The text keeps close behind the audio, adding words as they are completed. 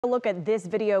A look at this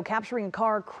video capturing a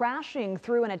car crashing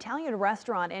through an Italian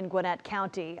restaurant in Gwinnett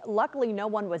County. Luckily, no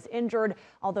one was injured,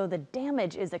 although the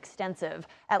damage is extensive.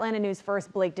 Atlanta News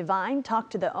First Blake Devine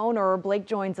talked to the owner. Blake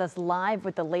joins us live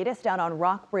with the latest out on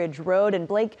Rockbridge Road. And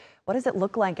Blake, what does it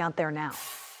look like out there now?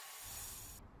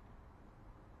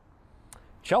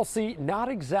 Chelsea, not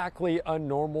exactly a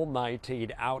normal night to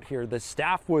eat out here. The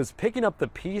staff was picking up the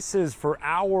pieces for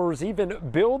hours, even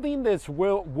building this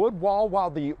wood wall while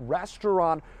the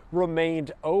restaurant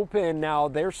remained open. Now,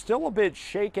 they're still a bit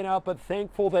shaken up, but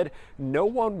thankful that no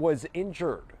one was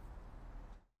injured.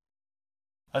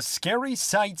 A scary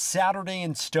sight Saturday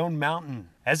in Stone Mountain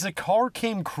as a car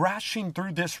came crashing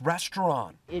through this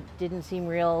restaurant. It didn't seem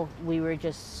real. We were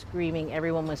just screaming.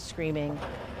 Everyone was screaming,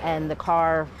 and the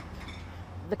car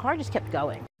just kept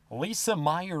going. Lisa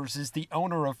Myers is the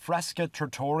owner of Fresca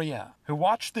Trattoria, who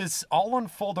watched this all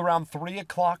unfold around 3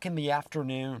 o'clock in the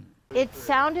afternoon. It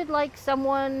sounded like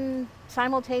someone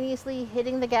simultaneously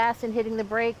hitting the gas and hitting the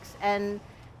brakes, and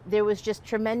there was just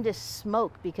tremendous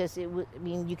smoke because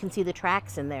you can see the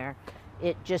tracks in there.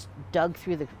 It just dug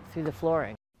through the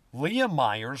flooring. Leah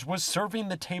Myers was serving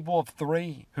the table of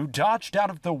 3, who dodged out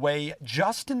of the way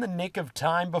just in the nick of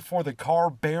time before the car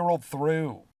barreled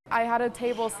through. I had a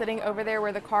table sitting over there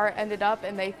where the car ended up,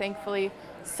 and they thankfully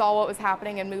saw what was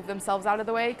happening and moved themselves out of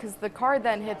the way because the car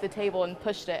then hit the table and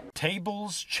pushed it.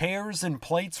 Tables, chairs, and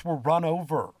plates were run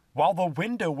over while the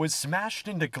window was smashed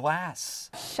into glass.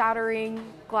 Shattering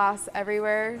glass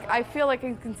everywhere. I feel like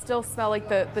I can still smell like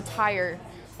the tire,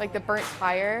 like the burnt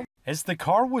tire. As the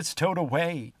car was towed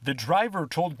away, the driver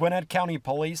told Gwinnett County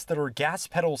Police that her gas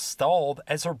pedal stalled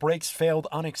as her brakes failed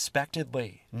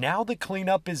unexpectedly. Now the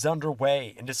cleanup is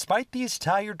underway, and despite these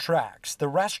tire tracks, the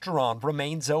restaurant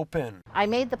remains open. I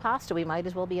made the pasta. We might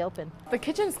as well be open. The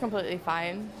kitchen's completely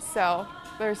fine, so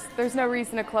there's no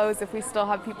reason to close if we still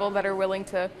have people that are willing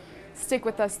to stick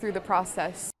with us through the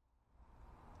process.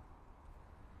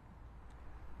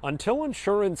 Until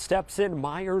insurance steps in,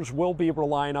 Myers will be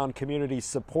relying on community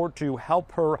support to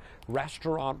help her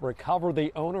restaurant recover.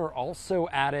 The owner also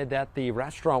added that the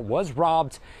restaurant was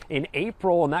robbed in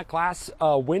April and that glass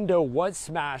window was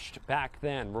smashed back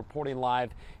then. Reporting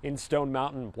live in Stone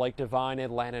Mountain, Blake Devine,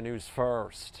 Atlanta News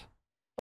First.